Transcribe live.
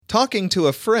talking to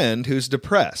a friend who's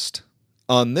depressed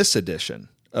on this edition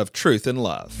of Truth and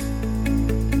Love.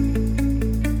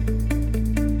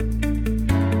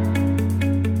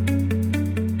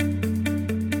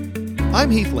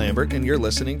 I'm Heath Lambert, and you're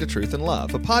listening to Truth and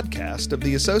Love, a podcast of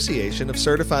the Association of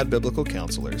Certified Biblical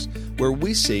Counselors, where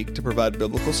we seek to provide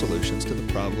biblical solutions to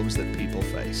the problems that people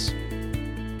face.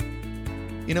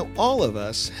 You know, all of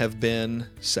us have been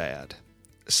sad.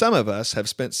 Some of us have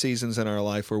spent seasons in our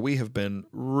life where we have been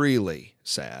really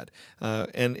sad,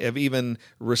 and have even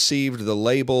received the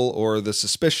label or the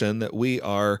suspicion that we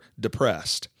are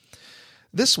depressed.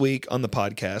 This week on the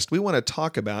podcast, we want to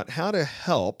talk about how to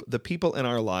help the people in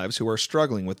our lives who are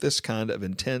struggling with this kind of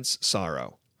intense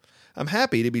sorrow. I'm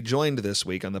happy to be joined this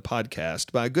week on the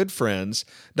podcast by good friends,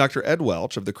 Dr. Ed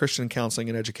Welch of the Christian Counseling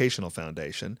and Educational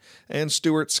Foundation, and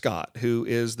Stuart Scott, who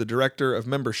is the Director of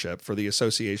Membership for the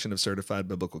Association of Certified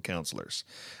Biblical Counselors.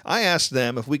 I asked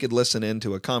them if we could listen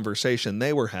into a conversation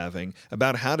they were having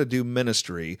about how to do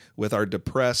ministry with our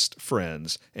depressed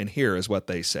friends, and here is what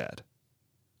they said.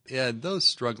 Yeah, those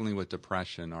struggling with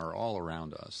depression are all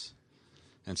around us,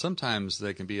 and sometimes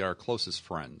they can be our closest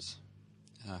friends.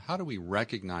 How do we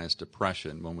recognize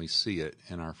depression when we see it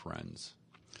in our friends?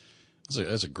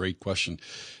 That's a great question.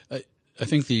 I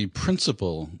think the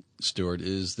principle, Stuart,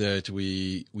 is that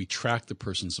we track the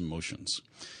person's emotions,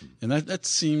 and that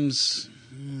seems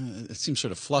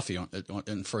sort of fluffy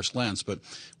in first glance. But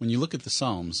when you look at the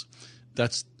Psalms,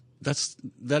 that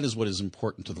is what is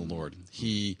important to the Lord.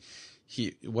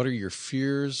 What are your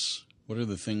fears? What are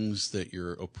the things that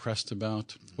you're oppressed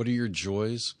about? What are your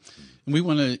joys? And we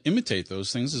want to imitate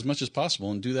those things as much as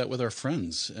possible and do that with our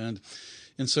friends. And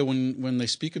so when they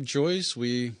speak of joys,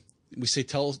 we say,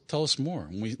 tell us more.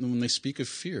 When they speak of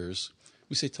fears,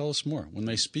 we say, tell us more. When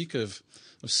they speak of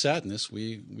sadness,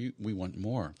 we want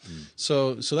more.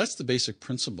 So that's the basic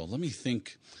principle. Let me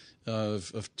think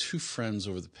of two friends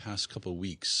over the past couple of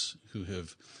weeks who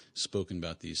have spoken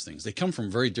about these things. They come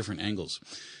from very different angles.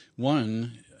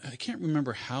 One, I can't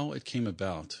remember how it came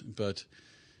about, but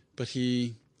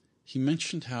he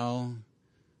mentioned how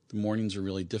the mornings are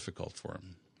really difficult for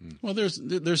him. Well,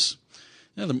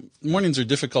 the mornings are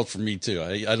difficult for me too.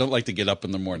 I don't like to get up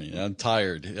in the morning. I'm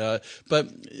tired. But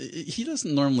he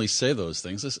doesn't normally say those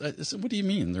things. I said, what do you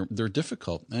mean? They're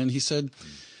difficult. And he said,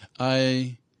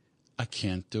 I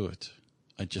can't do it.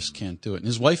 I just can't do it. And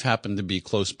his wife happened to be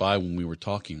close by when we were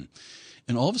talking.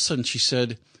 And all of a sudden she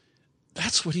said,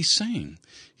 that's what he's saying.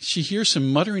 She hears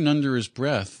him muttering under his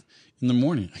breath in the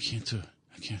morning, I can't do it.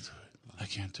 I can't do it. I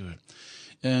can't do it.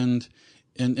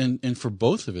 And for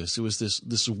both of us, it was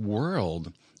this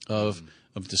world of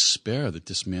despair that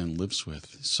this man lives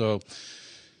with. So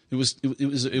it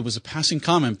was a passing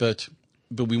comment, but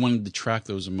we wanted to track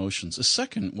those emotions. A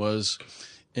second was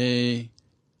a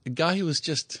guy who was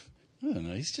just, I don't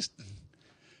know, he's just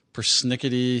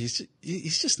persnickety.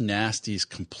 He's just nasty. He's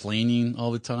complaining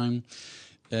all the time.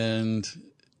 And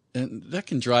that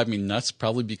can drive me nuts,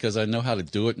 probably because I know how to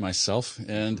do it myself.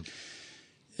 But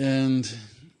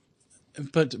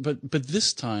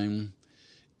this time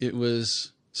it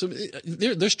was, so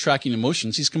there's tracking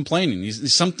emotions. He's complaining.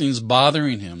 Something's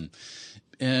bothering him.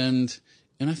 And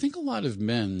I think a lot of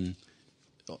men,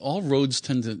 all roads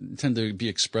tend to be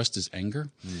expressed as anger.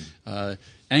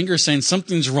 Anger saying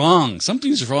something's wrong,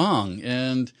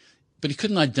 but he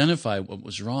couldn't identify what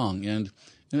was wrong. And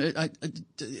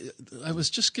I was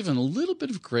just given a little bit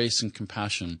of grace and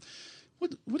compassion.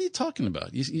 What are you talking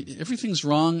about? Everything's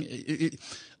wrong.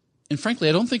 And frankly,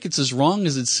 I don't think it's as wrong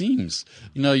as it seems.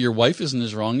 You know, your wife isn't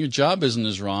as wrong, your job isn't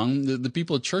as wrong, the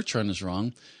people at church aren't as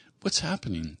wrong. What's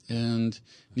happening? And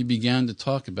he began to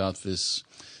talk about this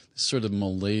sort of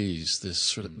malaise,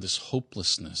 this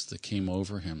hopelessness that came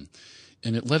over him,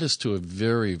 and it led us to a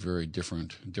very, very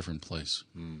different place.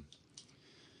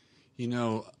 You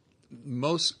know,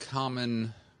 most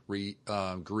common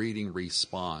greeting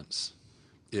response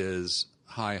is,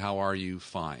 "Hi, how are you?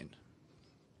 Fine."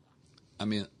 I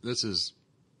mean, this is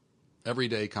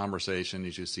everyday conversation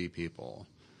as you see people.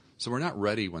 So we're not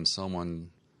ready when someone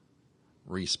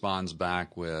responds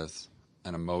back with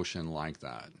an emotion like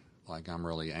that. Like, I'm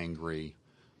really angry,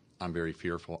 I'm very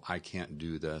fearful, I can't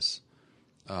do this.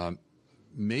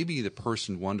 Maybe the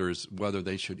person wonders whether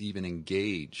they should even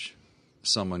engage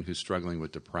someone who's struggling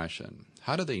with depression.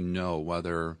 How do they know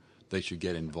whether they should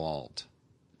get involved?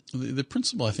 The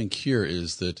principle, I think, here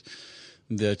is that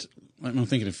I'm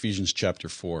thinking Ephesians chapter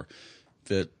 4,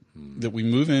 that we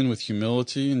move in with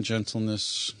humility and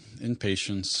gentleness and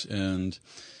patience, and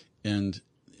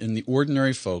the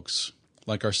ordinary folks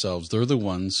like ourselves, they're the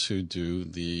ones who do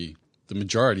the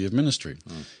majority of ministry.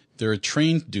 they're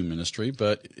trained to do ministry,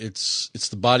 but it's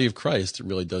the body of Christ that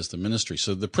really does the ministry.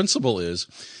 So the principle is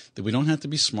that we don't have to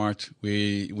be smart.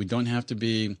 We don't have to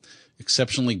be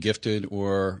exceptionally gifted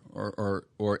or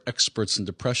experts in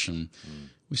depression.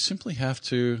 We simply have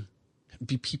to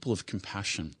be people of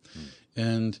compassion.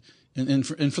 And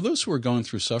for those who are going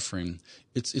through suffering,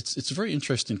 it's very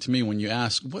interesting to me when you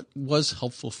ask what was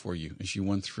helpful for you as you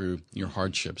went through your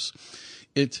hardships.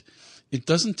 It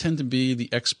doesn't tend to be the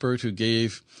expert who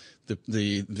gave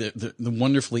the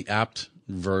wonderfully apt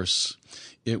verse.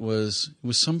 It was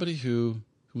somebody who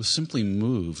was simply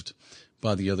moved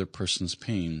by the other person's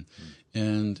pain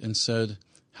and said,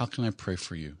 "How can I pray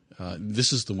for you?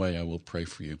 This is the way I will pray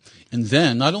for you." And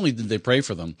then not only did they pray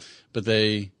for them, but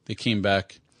they came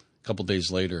back a couple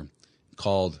days later,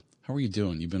 called, "How are you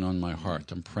doing? You've been on my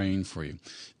heart. I'm praying for you."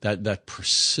 That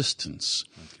persistence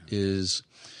is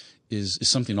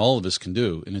something all of us can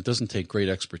do, and it doesn't take great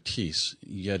expertise.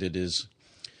 Yet it's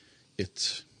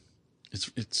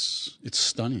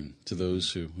stunning to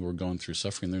those who are going through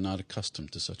suffering. They're not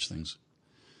accustomed to such things.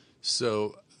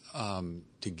 So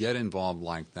to get involved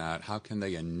like that, how can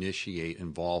they initiate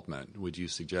involvement? Would you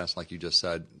suggest, like you just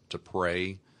said, to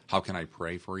pray? How can I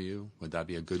pray for you? Would that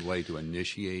be a good way to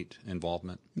initiate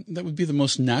involvement? That would be the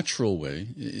most natural way.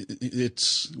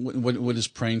 It's what is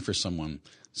praying for someone.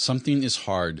 Something is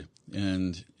hard,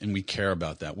 and we care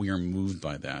about that. We are moved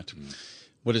by that.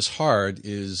 What is hard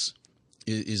is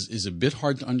a bit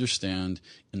hard to understand,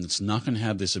 and it's not going to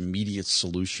have this immediate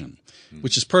solution,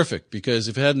 which is perfect, because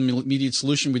if it had an immediate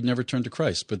solution, we'd never turn to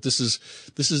Christ. But this is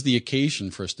the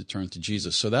occasion for us to turn to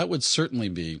Jesus. So that would certainly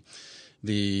be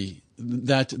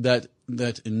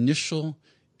that initial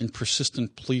and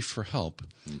persistent plea for help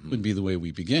would be the way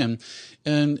we begin,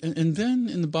 and then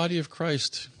in the body of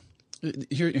Christ.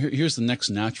 Here's the next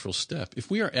natural step.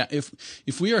 If we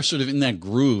are sort of in that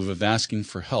groove of asking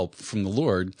for help from the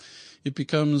Lord, it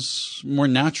becomes more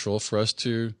natural for us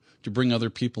to bring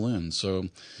other people in. So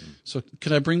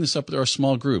could I bring this up to our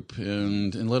small group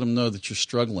and let them know that you're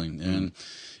struggling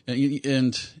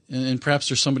and perhaps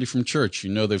there's somebody from church,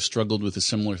 they've struggled with a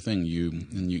similar thing.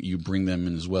 You bring them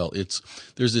in as well.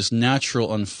 There's this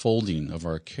natural unfolding of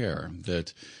our care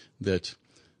that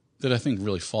I think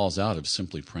really falls out of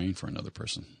simply praying for another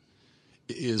person.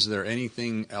 Is there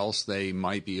anything else they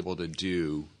might be able to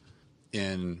do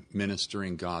in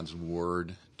ministering God's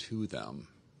word to them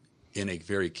in a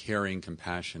very caring,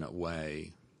 compassionate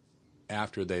way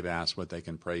after they've asked what they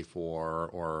can pray for,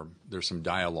 or there's some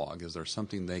dialogue? Is there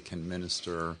something they can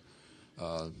minister,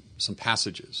 some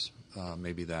passages,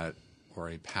 maybe that, or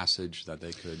a passage that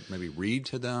they could maybe read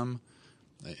to them,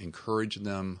 encourage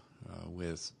them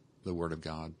with the Word of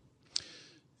God? I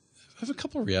have a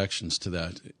couple of reactions to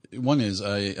that. One is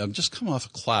I've just come off a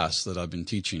class that I've been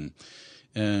teaching,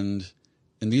 and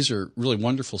these are really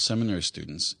wonderful seminary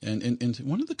students. And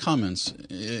one of the comments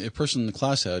a person in the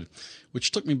class had,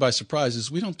 which took me by surprise, is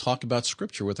we don't talk about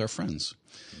Scripture with our friends.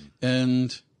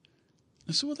 And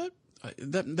I said, well,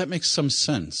 that makes some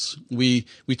sense. We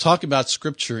talk about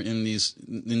Scripture in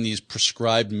these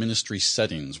prescribed ministry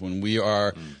settings when we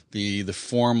are the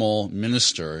formal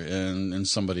minister and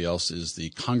somebody else is the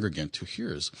congregant who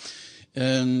hears,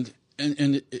 and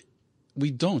we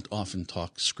don't often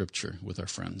talk Scripture with our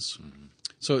friends.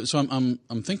 So I'm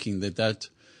thinking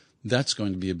that's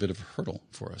going to be a bit of a hurdle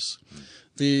for us.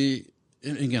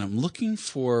 And again, I'm looking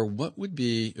for what would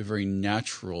be a very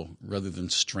natural rather than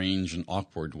strange and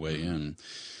awkward way in.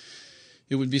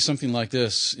 It would be something like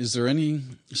this: is there any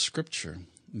Scripture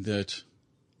that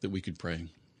we could pray?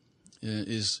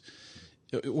 Or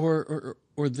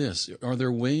this? Are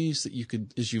there ways that you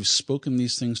could, as you've spoken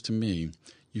these things to me,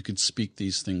 you could speak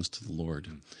these things to the Lord?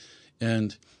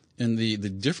 And the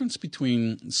difference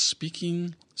between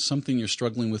speaking something you're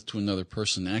struggling with to another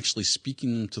person and actually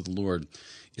speaking them to the Lord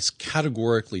is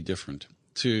categorically different.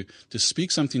 To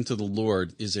speak something to the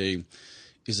Lord is a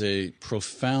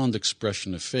profound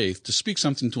expression of faith. To speak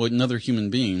something to another human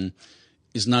being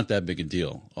is not that big a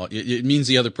deal. It means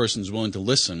the other person is willing to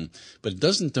listen, but it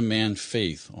doesn't demand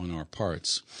faith on our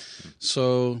parts.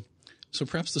 So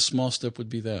perhaps the small step would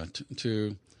be that,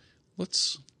 to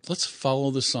let's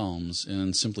follow the Psalms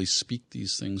and simply speak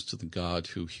these things to the God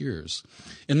who hears.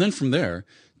 And then from there,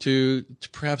 to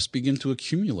perhaps begin to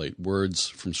accumulate words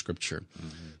from Scripture.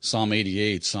 Psalm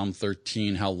 88, Psalm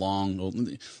 13, how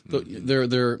long?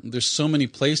 There's so many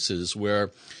places where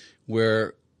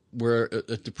a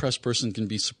depressed person can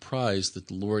be surprised that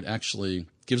the Lord actually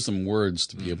gives them words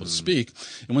to be able to speak.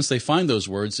 And once they find those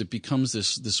words, it becomes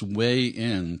this way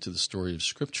into the story of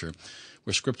Scripture,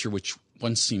 where Scripture, which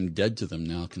once seemed dead to them,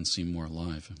 now can seem more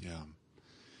alive. Yeah.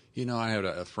 I had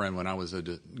a friend when I was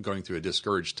going through a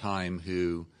discouraged time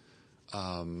who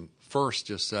first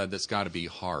just said, that's got to be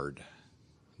hard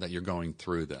that you're going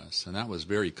through this. And that was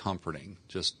very comforting,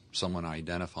 just someone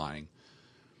identifying.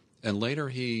 And later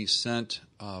he sent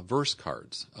verse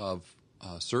cards of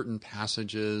certain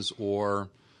passages or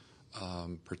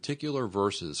particular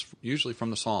verses, usually from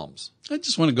the Psalms. I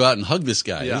just want to go out and hug this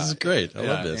guy. Yeah. This is great. I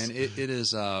love this. And it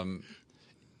is,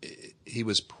 he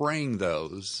was praying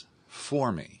those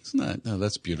for me.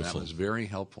 That's beautiful. That was very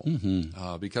helpful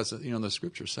because the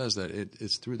Scripture says that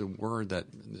it's through the Word that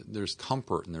there's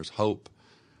comfort and there's hope,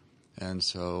 and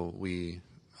so the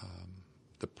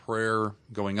prayer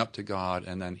going up to God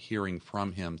and then hearing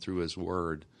from Him through His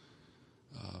Word.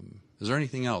 Is there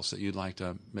anything else that you'd like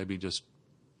to maybe just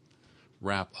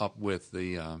wrap up with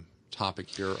the topic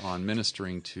here on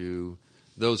ministering to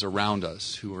those around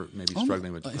us who are maybe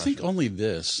struggling with depression? I think only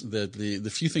this, that the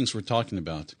few things we're talking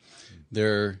about,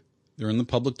 they're in the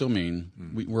public domain.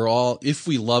 We're all, if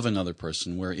we love another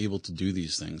person, we're able to do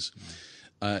these things.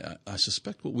 I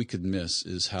suspect what we could miss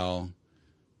is how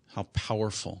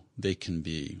powerful they can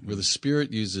be, where the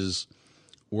Spirit uses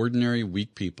ordinary,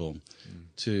 weak people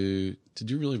to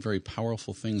do really very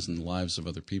powerful things in the lives of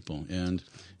other people. And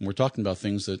we're talking about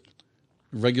things that a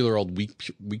regular old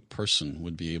weak person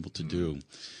would be able to do.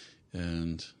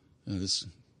 And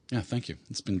thank you.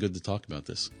 It's been good to talk about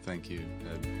this. Thank you,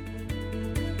 Ed.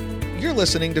 You're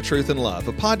listening to Truth and Love,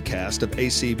 a podcast of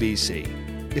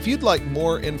ACBC. If you'd like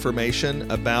more information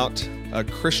about a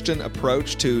Christian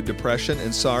approach to depression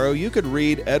and sorrow, you could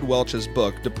read Ed Welch's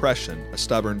book, Depression, A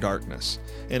Stubborn Darkness.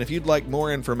 And if you'd like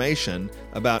more information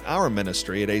about our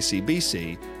ministry at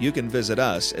ACBC, you can visit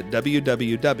us at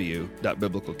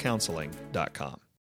www.biblicalcounseling.com.